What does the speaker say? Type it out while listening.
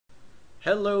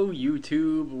Hello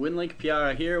YouTube, Winlake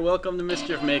PR here. Welcome to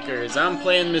Mischief Makers. I'm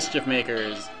playing Mischief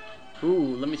Makers.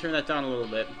 Ooh, let me turn that down a little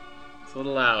bit. It's a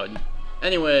little loud.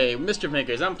 Anyway, Mischief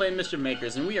Makers. I'm playing Mischief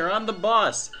Makers, and we are on the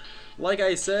boss. Like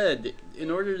I said, in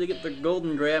order to get the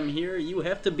golden gram here, you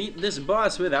have to beat this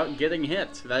boss without getting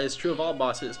hit. That is true of all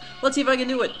bosses. Let's see if I can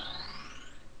do it.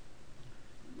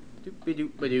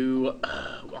 Doop-a-doop-a-doo.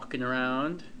 Walking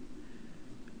around.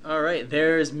 Alright,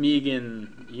 there's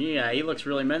Migen. Yeah, he looks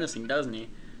really menacing, doesn't he?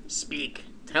 Speak.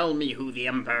 Tell me who the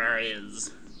Emperor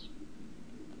is.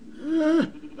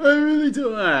 I really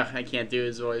don't. I can't do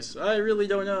his voice. I really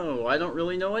don't know. I don't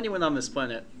really know anyone on this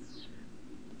planet.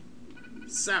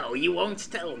 So, you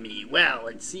won't tell me. Well,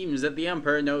 it seems that the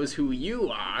Emperor knows who you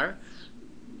are.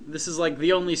 This is like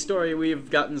the only story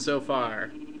we've gotten so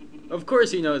far. Of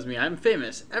course he knows me. I'm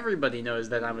famous. Everybody knows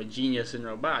that I'm a genius in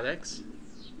robotics.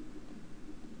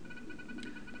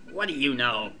 What do you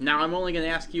know? Now I'm only going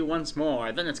to ask you once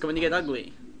more, then it's going to get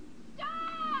ugly.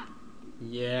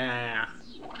 Yeah.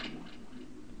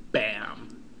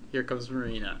 Bam. Here comes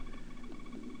Marina.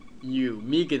 You,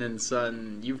 Migen and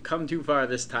son, you've come too far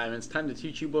this time. It's time to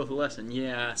teach you both a lesson.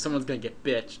 Yeah, someone's going to get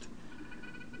bitched.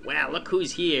 Well, look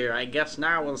who's here. I guess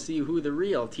now we'll see who the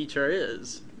real teacher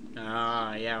is.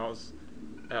 Ah, yeah,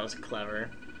 that was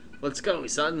clever. Let's go,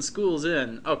 son. School's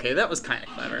in. Okay, that was kind of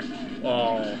clever.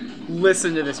 Oh,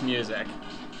 listen to this music.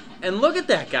 And look at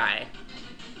that guy.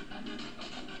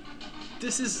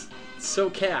 This is so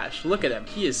cash. Look at him.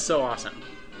 He is so awesome.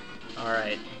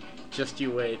 Alright, just you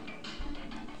wait.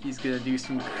 He's gonna do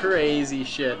some crazy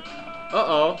shit.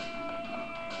 Uh-oh.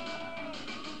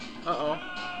 Uh-oh.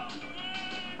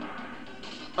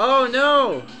 Oh,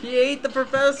 no! He ate the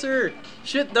professor!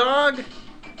 Shit, dog!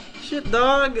 Shit,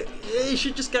 dog! Hey,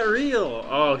 shit just got real!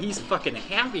 Oh, he's fucking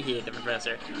happy he ate the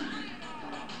professor.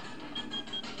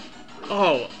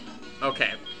 Oh,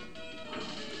 okay.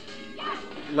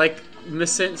 Like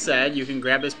Miss Sint said, you can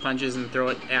grab his punches and throw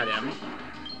it at him.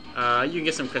 You can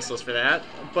get some crystals for that,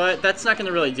 but that's not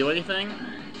gonna really do anything.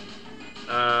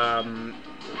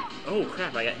 Oh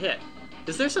crap, I got hit.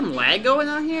 Is there some lag going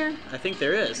on here? I think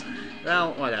there is.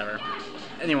 Well, whatever.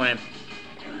 Anyway.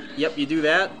 Yep, you do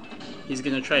that. He's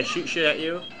gonna try to shoot shit at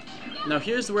you. Now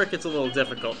here's where it gets a little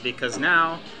difficult, because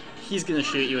now he's gonna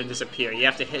shoot you and disappear. You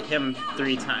have to hit him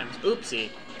 3 times. Oopsie.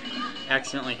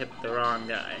 Accidentally hit the wrong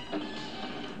guy.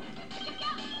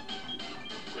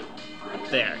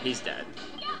 There, he's dead.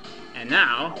 And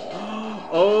now...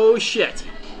 Oh shit!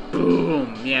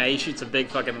 Boom! Yeah, he shoots a big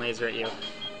fucking laser at you.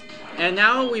 And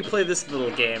now we play this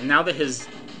little game. Now that his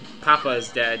papa is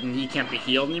dead and he can't be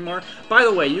healed anymore. By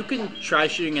the way, you can try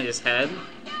shooting at his head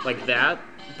like that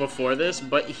before this,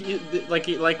 but he,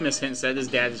 like Miss Hint said, his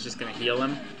dad is just gonna heal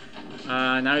him.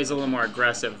 Now he's a little more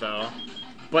aggressive though.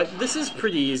 But this is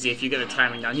pretty easy if you get the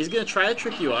timing down. He's gonna try to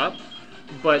trick you up,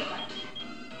 but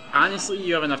honestly,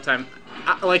 you have enough time.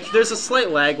 Like, there's a slight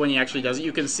lag when he actually does it.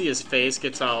 You can see his face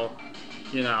gets all,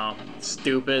 you know,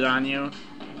 stupid on you,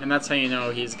 and that's how you know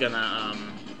he's gonna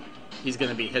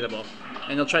be hittable.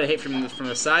 And he'll try to hit from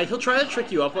the side. He'll try to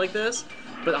trick you up like this.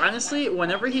 But honestly,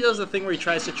 whenever he does the thing where he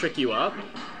tries to trick you up,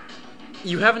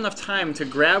 you have enough time to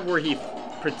grab where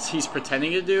he's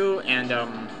pretending to do, and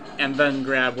then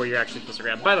grab where you're actually supposed to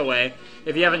grab. By the way,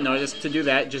 if you haven't noticed, to do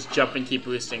that, just jump and keep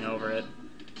boosting over it.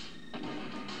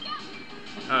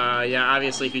 Yeah,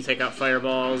 obviously if you take out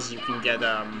fireballs, you can get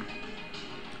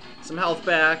some health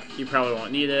back. You probably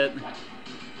won't need it.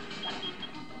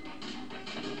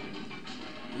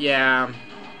 Yeah,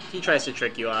 he tries to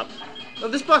trick you up. Well,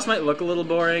 this boss might look a little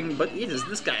boring, but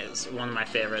this guy is one of my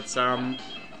favorites.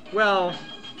 Well,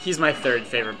 he's my 3rd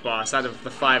favorite boss out of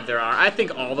the 5 there are. I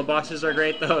think all the bosses are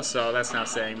great though, so that's not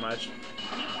saying much.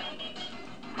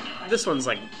 This one's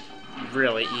like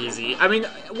really easy. I mean,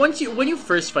 when you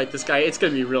first fight this guy, it's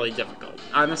gonna be really difficult,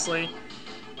 honestly.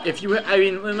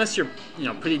 Unless you're, you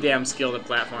know, pretty damn skilled at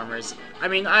platformers. I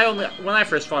mean, when I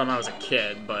first fought him, I was a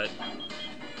kid, but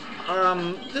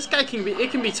this guy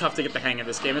it can be tough to get the hang of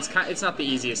this game. It's not the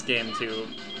easiest game to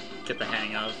get the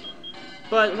hang of.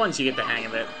 But once you get the hang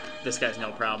of it, this guy's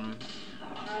no problem.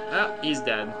 Ah, he's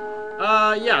dead.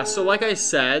 Yeah, so like I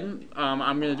said,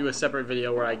 I'm gonna do a separate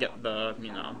video where I get the,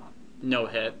 you know, no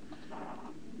hit.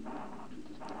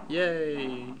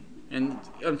 Yay! And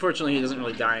unfortunately, he doesn't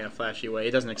really die in a flashy way.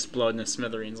 He doesn't explode into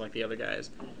smithereens like the other guys.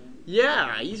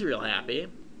 Yeah, he's real happy.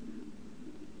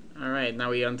 Alright, now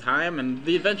we untie him, and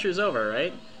the adventure's over,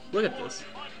 right? Look at this.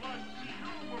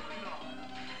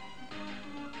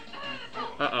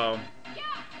 Uh-oh.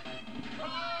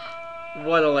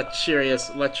 What a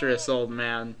lecherous old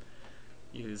man.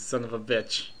 You son of a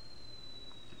bitch.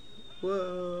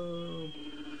 Whoa.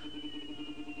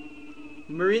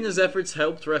 Marina's efforts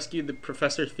helped rescue the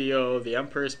Professor Theo. The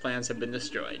Emperor's plans have been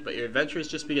destroyed, but your adventure is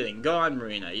just beginning. Go on,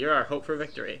 Marina. You're our hope for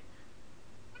victory.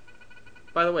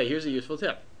 By the way, here's a useful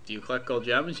tip. Do you collect gold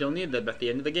gems? You'll need them at the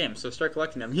end of the game, so start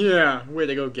collecting them. Yeah, way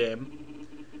to go, game.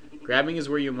 Grabbing is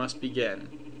where you must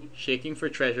begin. Shaking for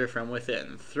treasure from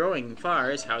within. Throwing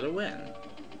far is how to win.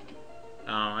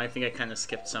 Oh, I think I kind of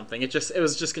skipped something. It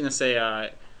was just gonna say,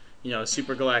 you know,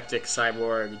 Super Galactic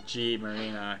Cyborg G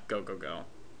Marina, go go go.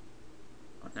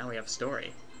 Oh, now we have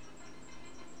story.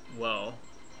 Whoa.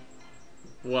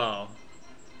 Whoa.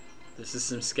 This is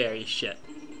some scary shit.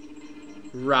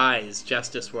 Rise,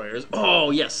 Justice Warriors.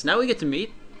 Oh, yes, now we get to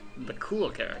meet the cool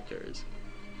characters.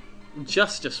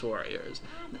 Justice Warriors.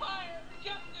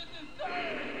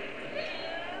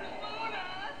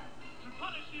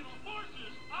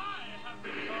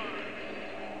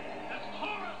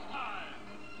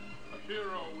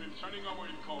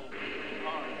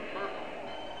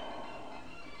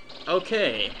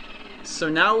 Okay, so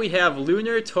now we have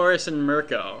Lunar, Taurus, and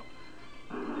Mirko.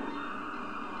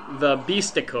 The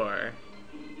Beasticore.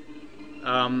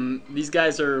 These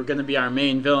guys are going to be our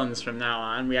main villains from now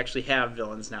on. We actually have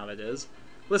villains now, that is.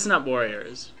 Listen up,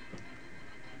 warriors.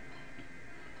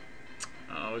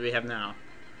 Oh, what do we have now?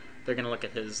 They're going to look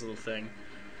at his little thing.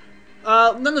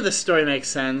 None of this story makes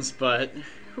sense, but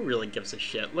who really gives a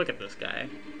shit? Look at this guy.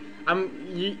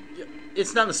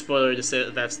 It's not a spoiler to say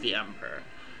that that's the Emperor.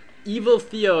 Evil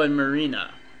Theo and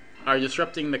Marina are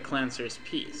disrupting the Clancer's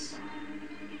peace.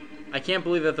 I can't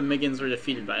believe that the Migens were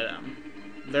defeated by them.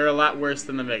 They're a lot worse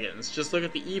than the Migens. Just look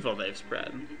at the evil they've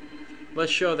spread.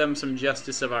 Let's show them some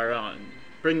justice of our own.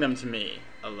 Bring them to me,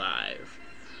 alive.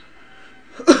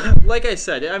 Like I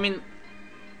said, I mean,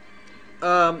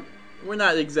 we're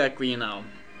not exactly, you know,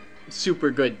 super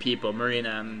good people,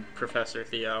 Marina and Professor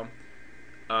Theo.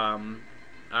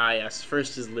 Yes,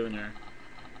 first is Lunar.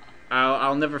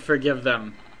 I'll never forgive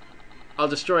them. I'll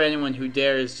destroy anyone who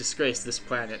dares disgrace this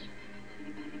planet.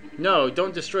 No,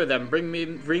 don't destroy them. Bring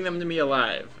them to me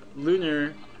alive.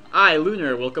 Lunar,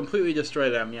 Lunar, will completely destroy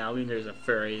them. Yeah, Lunar's a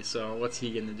furry, so what's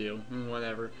he gonna do?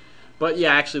 Whatever. But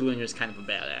yeah, actually, Lunar's kind of a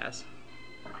badass.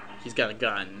 He's got a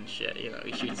gun and shit. You know,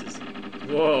 he shoots his.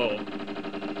 Whoa.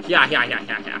 Yeah.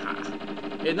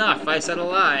 Enough! I said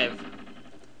alive.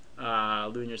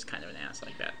 Lunar's kind of an ass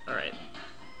like that. All right.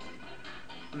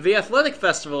 The athletic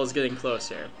festival is getting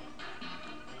closer.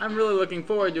 I'm really looking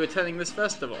forward to attending this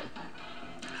festival.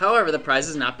 However, the prize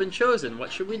has not been chosen.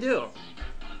 What should we do?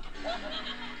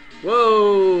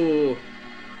 Whoa!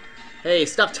 Hey,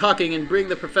 stop talking and bring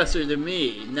the professor to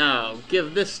me. Now,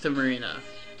 give this to Marina.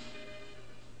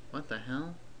 What the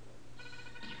hell?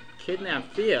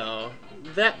 Kidnap Theo?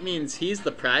 That means he's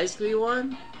the prize to be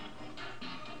won?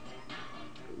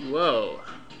 Whoa.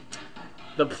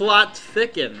 The plot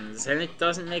thickens, and it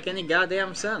doesn't make any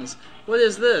goddamn sense. What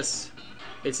is this?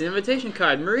 It's an invitation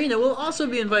card. Marina will also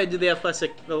be invited to the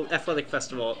athletic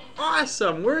festival.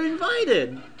 Awesome! We're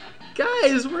invited!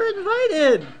 Guys, we're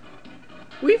invited!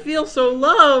 We feel so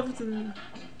loved! And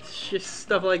just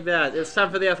stuff like that. It's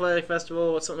time for the athletic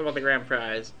festival. What's something about the grand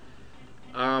prize?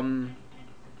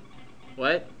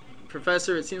 What?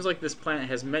 Professor, it seems like this planet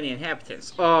has many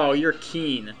inhabitants. Oh, you're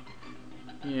keen.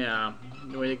 Yeah,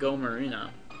 way to go,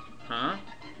 Marina. Huh?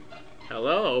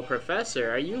 Hello, Professor,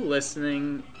 are you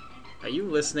listening? Are you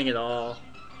listening at all?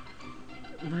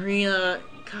 Marina,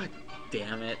 god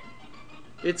damn it.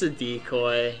 It's a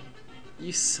decoy.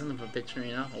 You son of a bitch,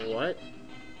 Marina. What?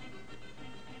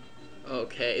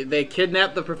 Okay, they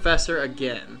kidnapped the professor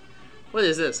again. What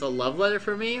is this, a love letter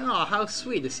for me? Oh, how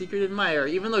sweet, a secret admirer,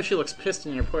 even though she looks pissed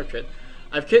in your portrait.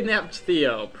 I've kidnapped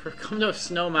Theo. Come to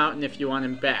Snow Mountain if you want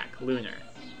him back, Lunar.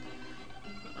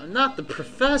 Not the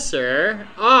professor.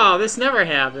 Oh, this never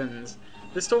happens.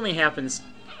 This only happens...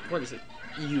 What is it?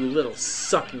 You little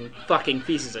sucking fucking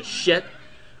pieces of shit.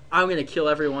 I'm gonna kill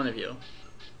every one of you.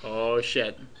 Oh,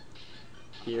 shit.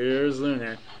 Here's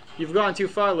Lunar. You've gone too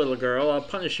far, little girl. I'll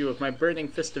punish you with my burning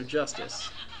fist of justice.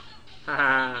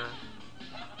 Ha.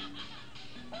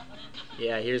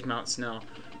 Yeah, here's Mount Snow.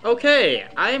 Okay,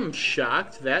 I'm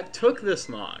shocked that took this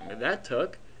long. That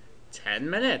took 10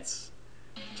 minutes.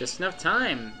 Just enough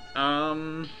time.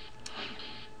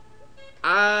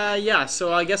 Yeah,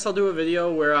 so I guess I'll do a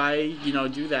video where I, you know,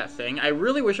 do that thing. I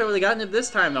really wish I would have gotten it this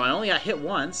time, though. I only got hit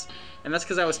once, and that's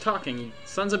because I was talking. You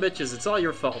sons of bitches, it's all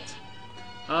your fault.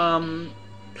 Kind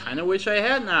of wish I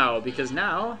had now, because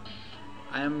now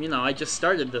I just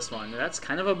started this one. That's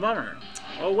kind of a bummer.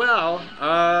 Oh well.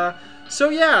 So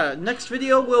yeah, next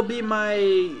video will be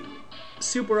my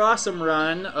super awesome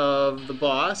run of the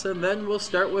boss, and then we'll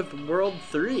start with World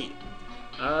 3.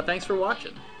 Thanks for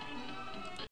watching.